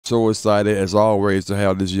so excited, as always, to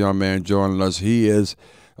have this young man joining us. He is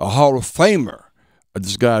a Hall of Famer.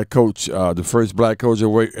 This guy, coach, the first black coach at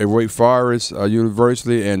Wake Forest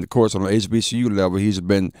University, and, of course, on the HBCU level, he's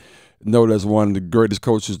been known as one of the greatest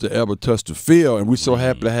coaches to ever touch the field, and we're so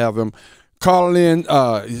happy to have him calling in.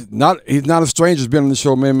 He's not a stranger. He's been on the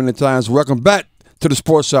show many, many times. Welcome back to the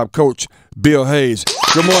Sports Shop, Coach Bill Hayes.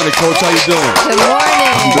 Good morning, Coach. How you doing?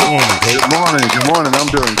 Good morning. Good morning. I'm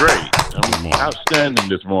doing great. I'm outstanding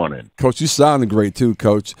this morning. Coach, you sounding great too,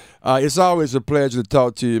 Coach. It's always a pleasure to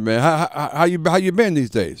talk to you, man. How you been these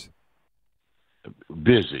days?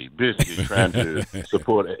 Busy trying to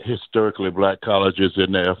support historically black colleges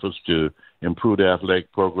in their efforts to improve the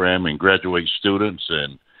athletic program and graduate students.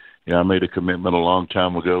 And I made a commitment a long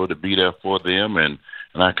time ago to be there for them, and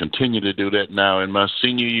I continue to do that now in my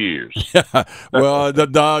senior years. Well,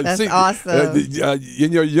 that's awesome.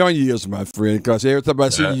 In your young years, my friend, because every time I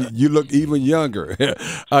see you, you look even younger.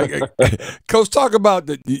 Coach, talk about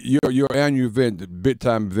your annual event, the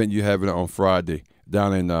big-time event you have on Friday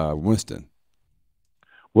down in Winston.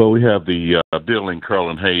 Well, we have the Bill and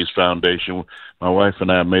Carolyn Hayes Foundation. My wife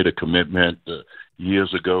and I made a commitment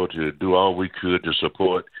years ago to do all we could to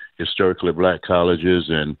support historically black colleges.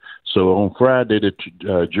 And so on Friday,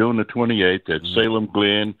 June the 28th at Salem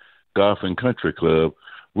Glen Golf and Country Club,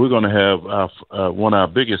 we're going to have one of our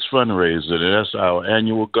biggest fundraisers, and that's our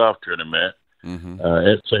annual golf tournament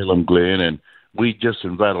at Salem Glen. And we just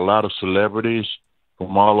invite a lot of celebrities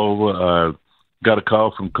from all over. Got a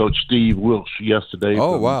call from Coach Steve Wilkes yesterday.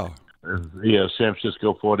 Oh, wow. San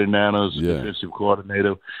Francisco 49ers defensive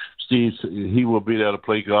coordinator. Steve, he will be there to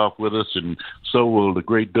play golf with us, and so will the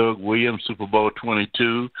great Doug Williams, Super Bowl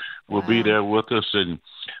 22, will be there with us. And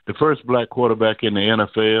the first black quarterback in the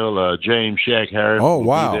NFL, James Shaq Harris, will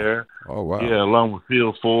be there. Oh, wow. Yeah, along with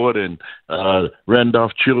Phil Ford and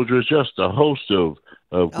Randolph Childress, just a host of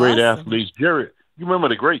great athletes. You remember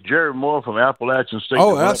the great Jerry Moore from Appalachian State?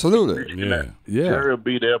 Oh, absolutely. Yeah. Jerry will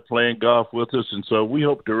be there playing golf with us, and so we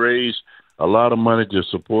hope to raise a lot of money to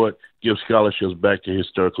give scholarships back to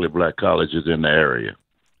historically black colleges in the area.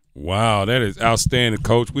 Wow, that is outstanding,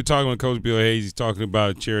 Coach. We're talking with Coach Bill Hayes. He's talking about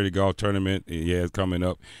a charity golf tournament he has coming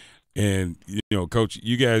up. And, Coach,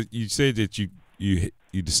 you said that you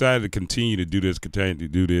decided to continue to do this,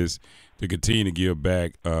 to continue to give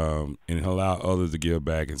back and allow others to give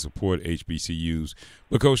back and support HBCUs.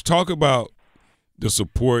 But, Coach, talk about the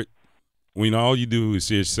support when all you do is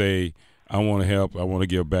just say, I want to help, I want to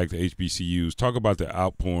give back to HBCUs. Talk about the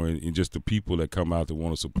outpouring and just the people that come out that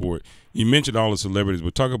want to support. You mentioned all the celebrities,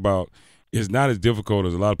 but talk about it's not as difficult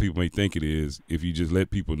as a lot of people may think it is if you just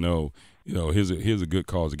let people know, here's a good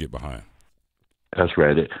cause to get behind. That's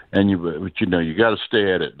right. And you got to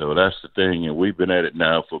stay at it, though. That's the thing. And we've been at it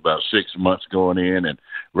now for about 6 months going in. And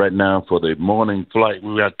right now for the morning flight,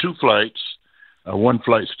 we got 2 flights. One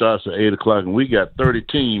flight starts at 8 o'clock, and we got 30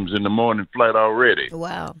 teams in the morning flight already.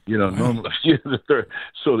 Wow. Normally,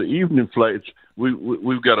 so the evening flights,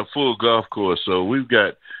 we've got a full golf course. So we've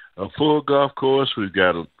got a full golf course. We've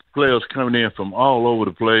got players coming in from all over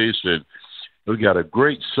the place, and we've got a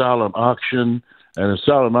great silent auction. And a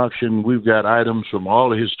silent auction, we've got items from all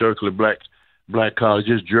the historically black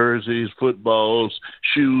colleges, jerseys, footballs,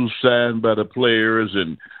 shoes signed by the players,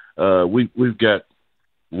 and we've got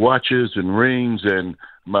watches and rings. And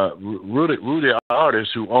my Rudy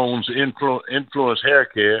Artist, who owns Influence Hair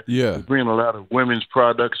Care, is bringing a lot of women's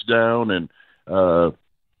products down, and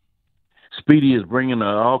Speedy is bringing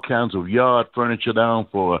all kinds of yard furniture down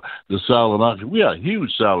for the silent auction. We have a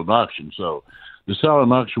huge silent auction, so the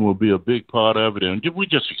silent auction will be a big part of it, and we're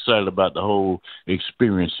just excited about the whole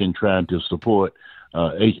experience in trying to support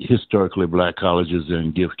historically black colleges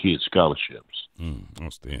and give kids scholarships.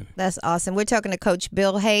 Outstanding. That's awesome. We're talking to Coach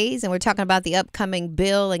Bill Hayes, and we're talking about the upcoming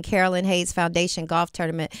Bill and Carolyn Hayes Foundation Golf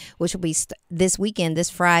Tournament, which will be this weekend, this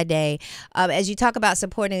Friday. As you talk about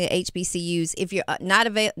supporting the HBCUs, if you're not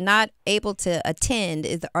able to attend,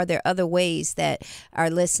 are there other ways that our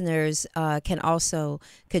listeners can also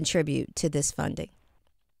contribute to this funding?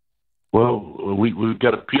 Well, we've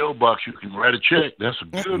got a P.O. box. You can write a check. That's a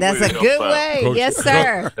good way. That's a good way. Coach, yes,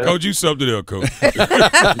 sir. Coach, you something there, Coach. That's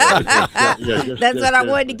what I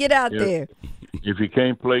wanted to get out there. If you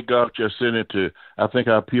can't play golf, just send it to, I think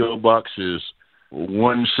our P.O. box is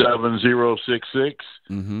 17066,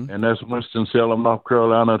 and that's Winston-Salem, North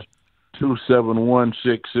Carolina,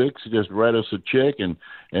 27166. Just write us a check, and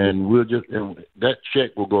that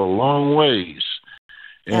check will go a long ways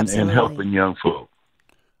in helping young folks.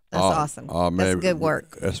 That's awesome. Man, that's good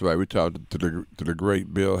work. That's right. We talked to the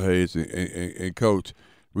great Bill Hayes and Coach.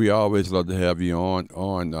 We always love to have you on.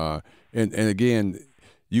 And again,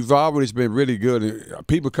 you've always been really good.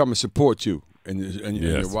 People come and support you and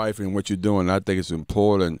your wife and what you're doing. I think it's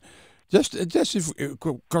important. Just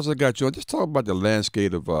because I got you on, just talk about the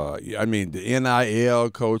landscape of, I mean, the NIL,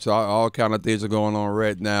 coach, all kind of things are going on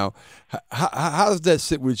right now. How does that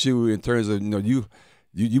sit with you in terms of,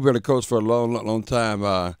 you've been a coach for a long time.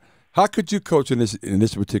 How could you coach in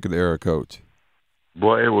this particular era, coach?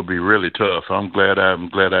 Boy, it would be really tough. I'm glad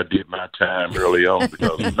I did my time early on,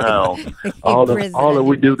 because now all that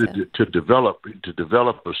we do to develop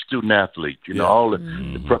a student athlete, all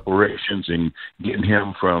the preparations and getting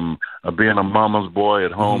him from being a mama's boy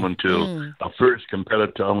at home until a first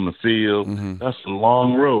competitor on the field. That's a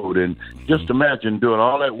long road, and just imagine doing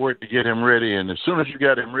all that work to get him ready, and as soon as you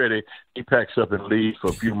got him ready, he packs up and leaves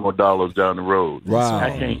for a few more dollars down the road. Wow.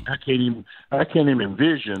 I can't even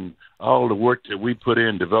envision all the work that we put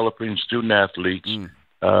in developing student athletes,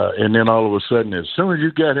 and then all of a sudden, as soon as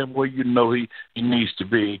you got him where you know he needs to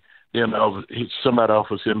be, then somebody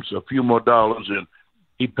offers him a few more dollars, and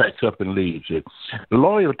he packs up and leaves.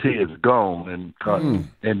 Loyalty is gone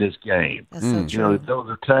in this game. That's so true.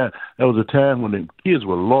 There was a time when the kids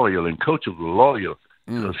were loyal and coaches were loyal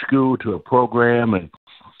to a school, to a program, and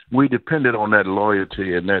we depended on that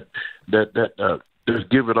loyalty and that just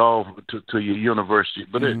give it all to your university.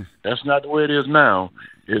 But that's not the way it is now.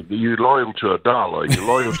 You're loyal to a dollar. You're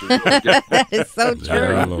loyal to that is so true.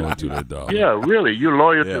 You're loyal to that dollar. Yeah, really. You're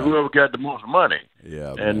loyal to whoever got the most money.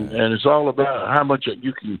 Yeah, and it's all about how much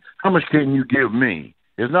can you give me.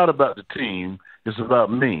 It's not about the team. It's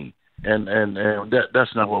about me. And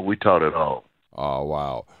that's not what we taught at all. Oh,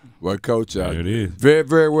 wow. Well, Coach, it is. Very,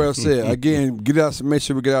 very well said. Again, make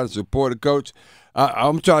sure we get out and support the coach.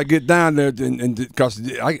 I'm trying to get down there, because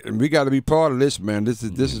we got to be part of this, man. This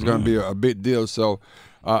is going to be a big deal. So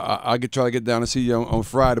I could try to get down and see you on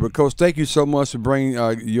Friday. But, Coach, thank you so much for bringing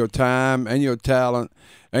your time and your talent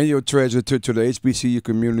and your treasure to the HBCU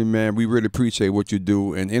community, man. We really appreciate what you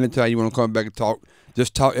do. And anytime you want to come back and talk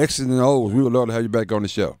X's and O's, we would love to have you back on the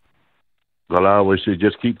show. Well, I always say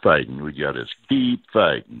just keep fighting. We got to keep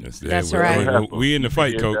fighting. That's right. We in the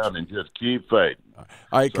fight, Coach. Down and just keep fighting. All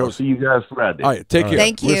right, Coach. I'll see you guys Friday. All right, take care.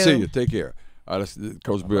 Thank you. We'll see you. Take care. That's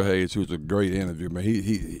Coach Bill Hayes, who's a great interview, man.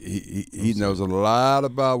 He knows a lot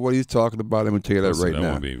about what he's talking about. Let me tell you that right now.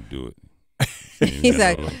 I won't be able to do it. He's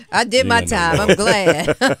like, I did my time. I'm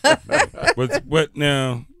glad. But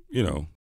now,